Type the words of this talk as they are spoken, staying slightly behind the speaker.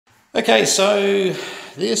Okay, so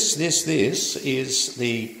this is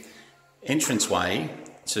the entranceway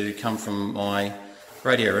to come from my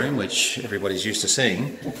radio room, which everybody's used to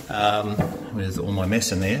seeing, with all my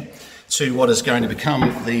mess in there, to what is going to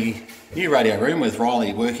become the new radio room with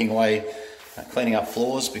Riley working away, cleaning up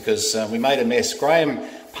floors because we made a mess. Graham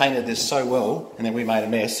painted this so well, and then we made a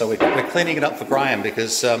mess, so we're cleaning it up for Graham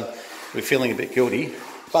because we're feeling a bit guilty.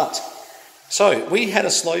 So we had a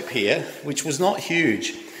slope here, which was not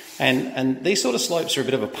huge. And these sort of slopes are a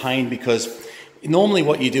bit of a pain because normally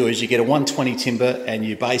what you do is you get a 120 timber and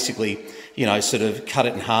you basically, sort of cut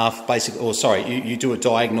it in half, you do a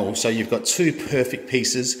diagonal, so you've got two perfect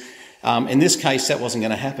pieces. In this case, that wasn't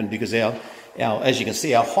going to happen because our, as you can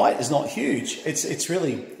see, our height is not huge. It's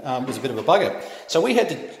really was a bit of a bugger. So we had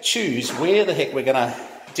to choose where the heck we're going to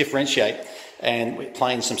differentiate, and we're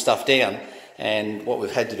playing some stuff down. And what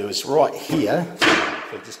we've had to do is right here.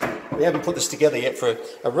 We haven't put this together yet for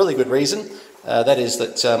a really good reason. That is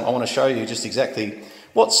that I want to show you just exactly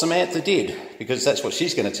what Samantha did, because that's what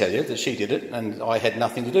she's going to tell you, that she did it and I had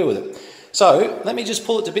nothing to do with it. So let me just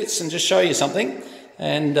pull it to bits and just show you something.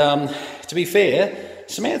 And to be fair,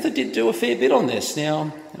 Samantha did do a fair bit on this.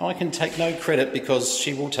 Now, I can take no credit because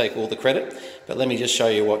she will take all the credit, but let me just show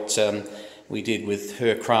you what we did with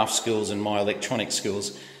her craft skills and my electronic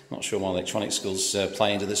skills. Not sure my electronic skills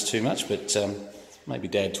play into this too much, but maybe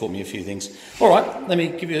Dad taught me a few things. All right, let me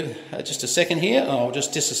give you just a second here. I'll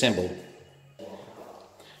just disassemble.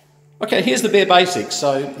 Okay, here's the bare basics.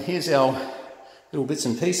 So here's our little bits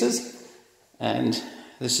and pieces, and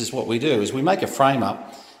this is what we do, is we make a frame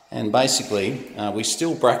up, and basically we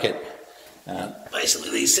steel bracket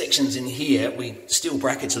basically these sections in here. We steel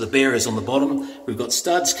bracket to the bearers on the bottom. We've got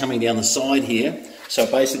studs coming down the side here, so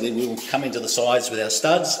basically we will come into the sides with our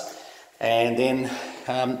studs, and then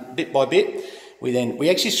bit by bit we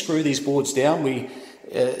actually screw these boards down. We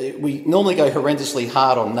normally go horrendously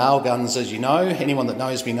hard on nail guns, as you know. Anyone that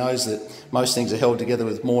knows me knows that most things are held together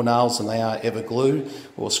with more nails than they are ever glue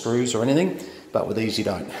or screws or anything, but with these you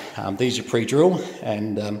don't. These are pre-drill,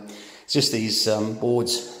 and it's just these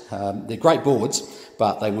boards. They're great boards,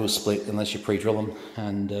 but they will split unless you pre-drill them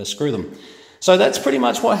and screw them. So that's pretty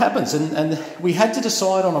much what happens, and we had to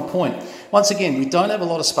decide on a point. Once again, we don't have a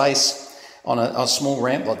lot of space on a small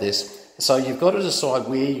ramp like this, so you've got to decide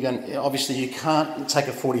where you're going to. Obviously, you can't take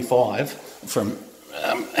a 45 from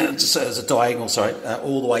as a diagonal,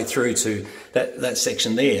 all the way through to that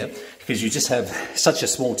section there, because you just have such a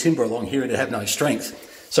small timber along here to have no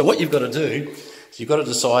strength. So what you've got to do is you've got to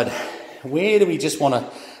decide, where do we just want to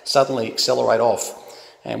suddenly accelerate off?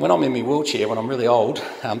 And when I'm in my wheelchair, when I'm really old,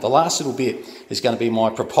 the last little bit is going to be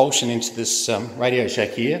my propulsion into this Radio Shack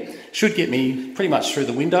here. Should get me pretty much through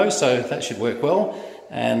the window, so that should work well.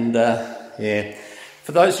 And yeah,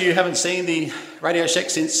 for those of you who haven't seen the Radio Shack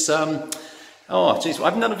since, I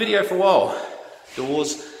haven't done a video for a while.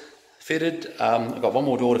 Doors fitted. I've got one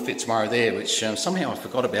more door to fit tomorrow there, which somehow I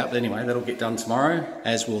forgot about, but anyway, that'll get done tomorrow,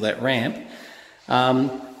 as will that ramp.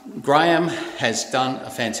 Graham has done a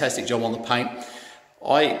fantastic job on the paint.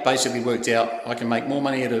 I basically worked out I can make more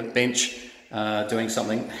money at a bench doing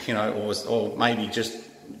something, or maybe just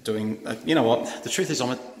doing, the truth is I'm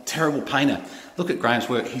a terrible painter. Look at Graham's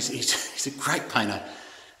work, he's a great painter.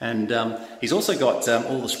 And he's also got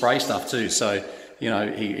all the spray stuff too, so,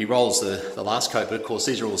 he rolls the last coat, but of course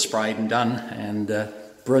these are all sprayed and done, and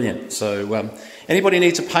brilliant. So anybody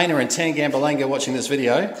needs a painter in Tangambalanga watching this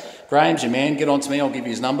video, Graham's your man. Get on to me, I'll give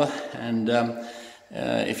you his number. And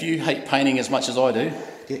if you hate painting as much as I do,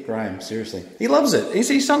 get Graham, seriously. He loves it.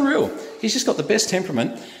 He's unreal. He's just got the best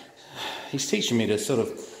temperament. He's teaching me to sort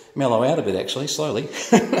of mellow out a bit, actually, slowly.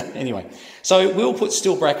 Anyway, so we'll put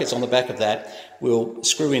steel brackets on the back of that. We'll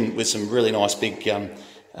screw in with some really nice big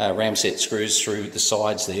ramset screws through the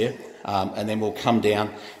sides there, and then we'll come down.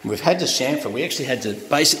 And we've had to chamfer. We actually had to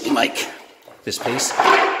basically make this piece.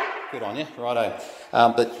 Good on you, righto.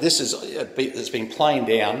 But this is a bit that's been planed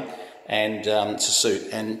down and to suit.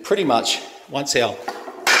 And pretty much once our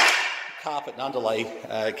carpet and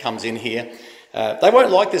underlay comes in here, they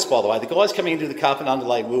won't like this, by the way. The guys coming into the carpet and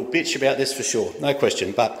underlay will bitch about this for sure, no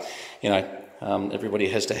question. But everybody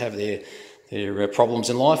has to have their problems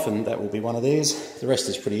in life, and that will be one of theirs. The rest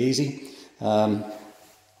is pretty easy.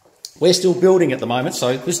 We're still building at the moment,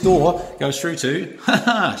 so this door goes through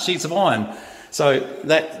to sheets of iron. So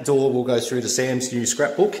that door will go through to Sam's new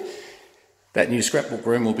scrapbook. That new scrapbook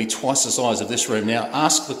room will be twice the size of this room. Now,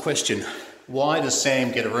 ask the question, why does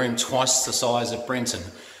Sam get a room twice the size of Brenton?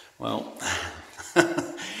 Well,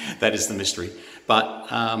 that is the mystery.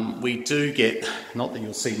 But we do get, not that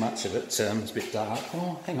you'll see much of it, it's a bit dark.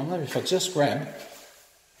 Oh, hang on, maybe if I just grab.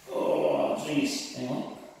 Oh, jeez, hang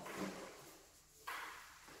on.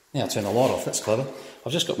 Now turn the light off, that's clever.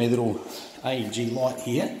 I've just got my little AEG light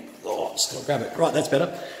here. Oh, just gotta grab it. Right, that's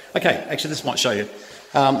better. Okay, actually this might show you.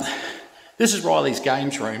 This is Riley's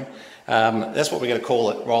games room. That's what we're going to call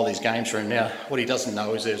it, Riley's games room. Now, what he doesn't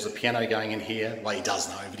know is there's a piano going in here. Well, he does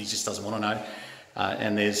know, but he just doesn't want to know.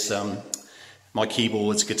 And there's my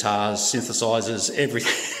keyboards, guitars, synthesizers,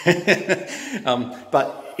 everything.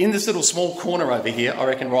 But in this little small corner over here, I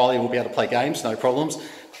reckon Riley will be able to play games, no problems.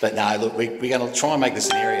 But no, look, we're going to try and make this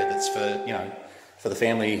an area that's for, you know, for the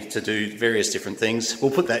family to do various different things. We'll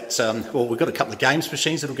put that, well, we've got a couple of games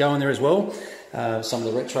machines that'll go in there as well, some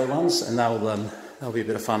of the retro ones, and they'll be a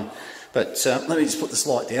bit of fun. But let me just put this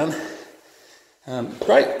light down.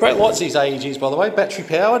 Great lights, these AEGs, by the way, battery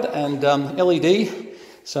powered and LED.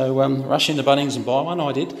 So rush into Bunnings and buy one,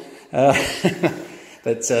 I did.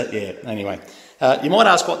 But yeah, anyway. You might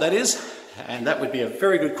ask what that is, and that would be a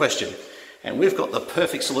very good question. And we've got the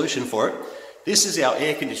perfect solution for it. This is our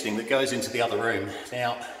air conditioning that goes into the other room.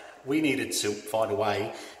 Now, we needed to find a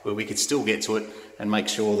way where we could still get to it and make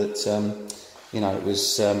sure that you know, it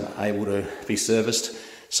was able to be serviced.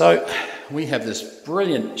 So we have this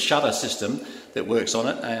brilliant shutter system that works on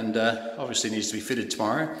it, and obviously needs to be fitted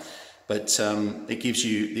tomorrow. But it gives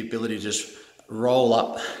you the ability to just roll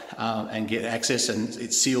up and get access, and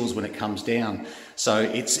it seals when it comes down. So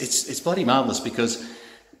it's bloody marvellous, because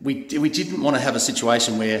we didn't want to have a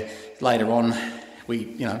situation where later on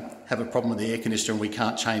we have a problem with the air conditioner and we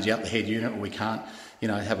can't change out the head unit, or we can't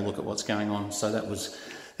have a look at what's going on. So that was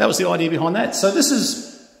the idea behind that. So this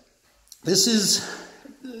is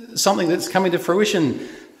something that's coming to fruition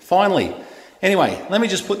finally. Anyway, let me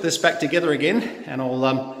just put this back together again, and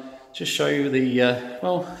I'll just show you the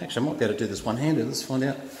well, actually I might be able to do this one-handed. Let's find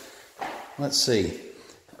out. Let's see.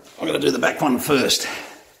 I'm going to do the back one first.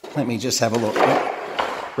 Let me just have a look.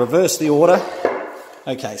 Reverse the order.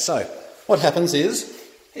 Okay, so what happens is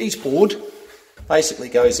each board basically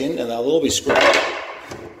goes in, and they'll all be screwed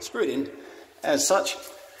in as such.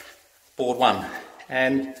 Board one,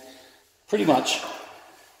 and pretty much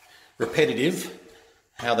repetitive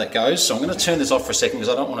how that goes. So I'm going to turn this off for a second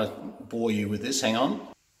because I don't want to bore you with this. Hang on.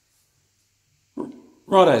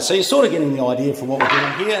 Righto, so you're sort of getting the idea from what we're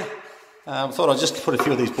doing here. Thought I'd just put a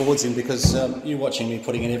few of these boards in because you watching me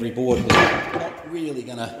putting in every board was not really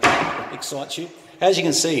going to excite you. As you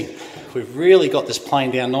can see, we've really got this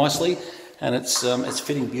plane down nicely, and it's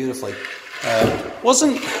fitting beautifully.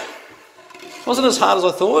 Wasn't as hard as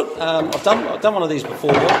I thought. I've done one of these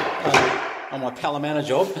before on my Palomano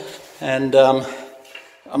job, and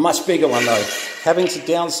a much bigger one though. Having to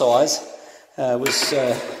downsize was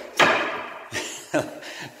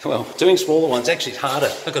well, doing smaller ones actually harder,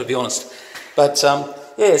 I've got to be honest. But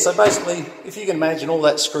yeah, so basically, if you can imagine all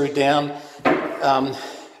that screwed down,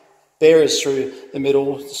 bearers through the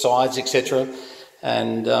middle, sides, etc.,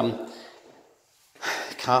 and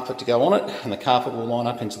carpet to go on it, and the carpet will line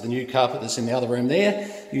up into the new carpet that's in the other room there,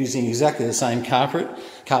 using exactly the same carpet.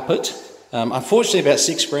 Unfortunately, about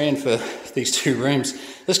 $6,000 for these two rooms.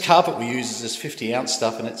 This carpet we use is this 50-ounce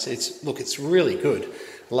stuff, and it's really good.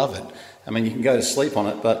 Love it. I mean, you can go to sleep on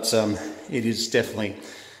it, but it is definitely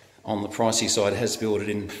on the pricey side. It has to be ordered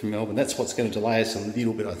in from Melbourne. That's what's going to delay us a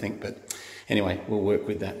little bit, I think. But anyway, we'll work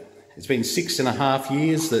with that. It's been 6.5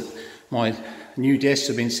 years that my new desks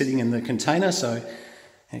have been sitting in the container, so an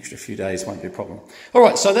extra few days won't be a problem. All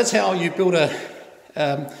right, so that's how you build a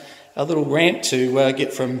little ramp to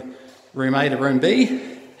get from room A to room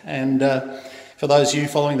B. And for those of you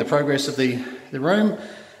following the progress of the room,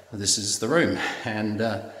 this is the room. And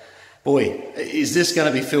boy, is this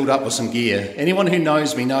going to be filled up with some gear. Anyone who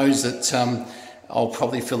knows me knows that I'll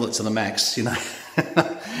probably fill it to the max,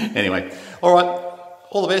 Anyway, all right,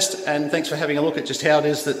 all the best, and thanks for having a look at just how it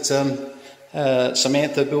is that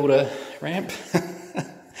Samantha built a ramp.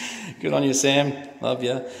 Good on you, Sam. Love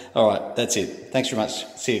you. All right, that's it. Thanks very much.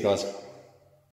 See you guys.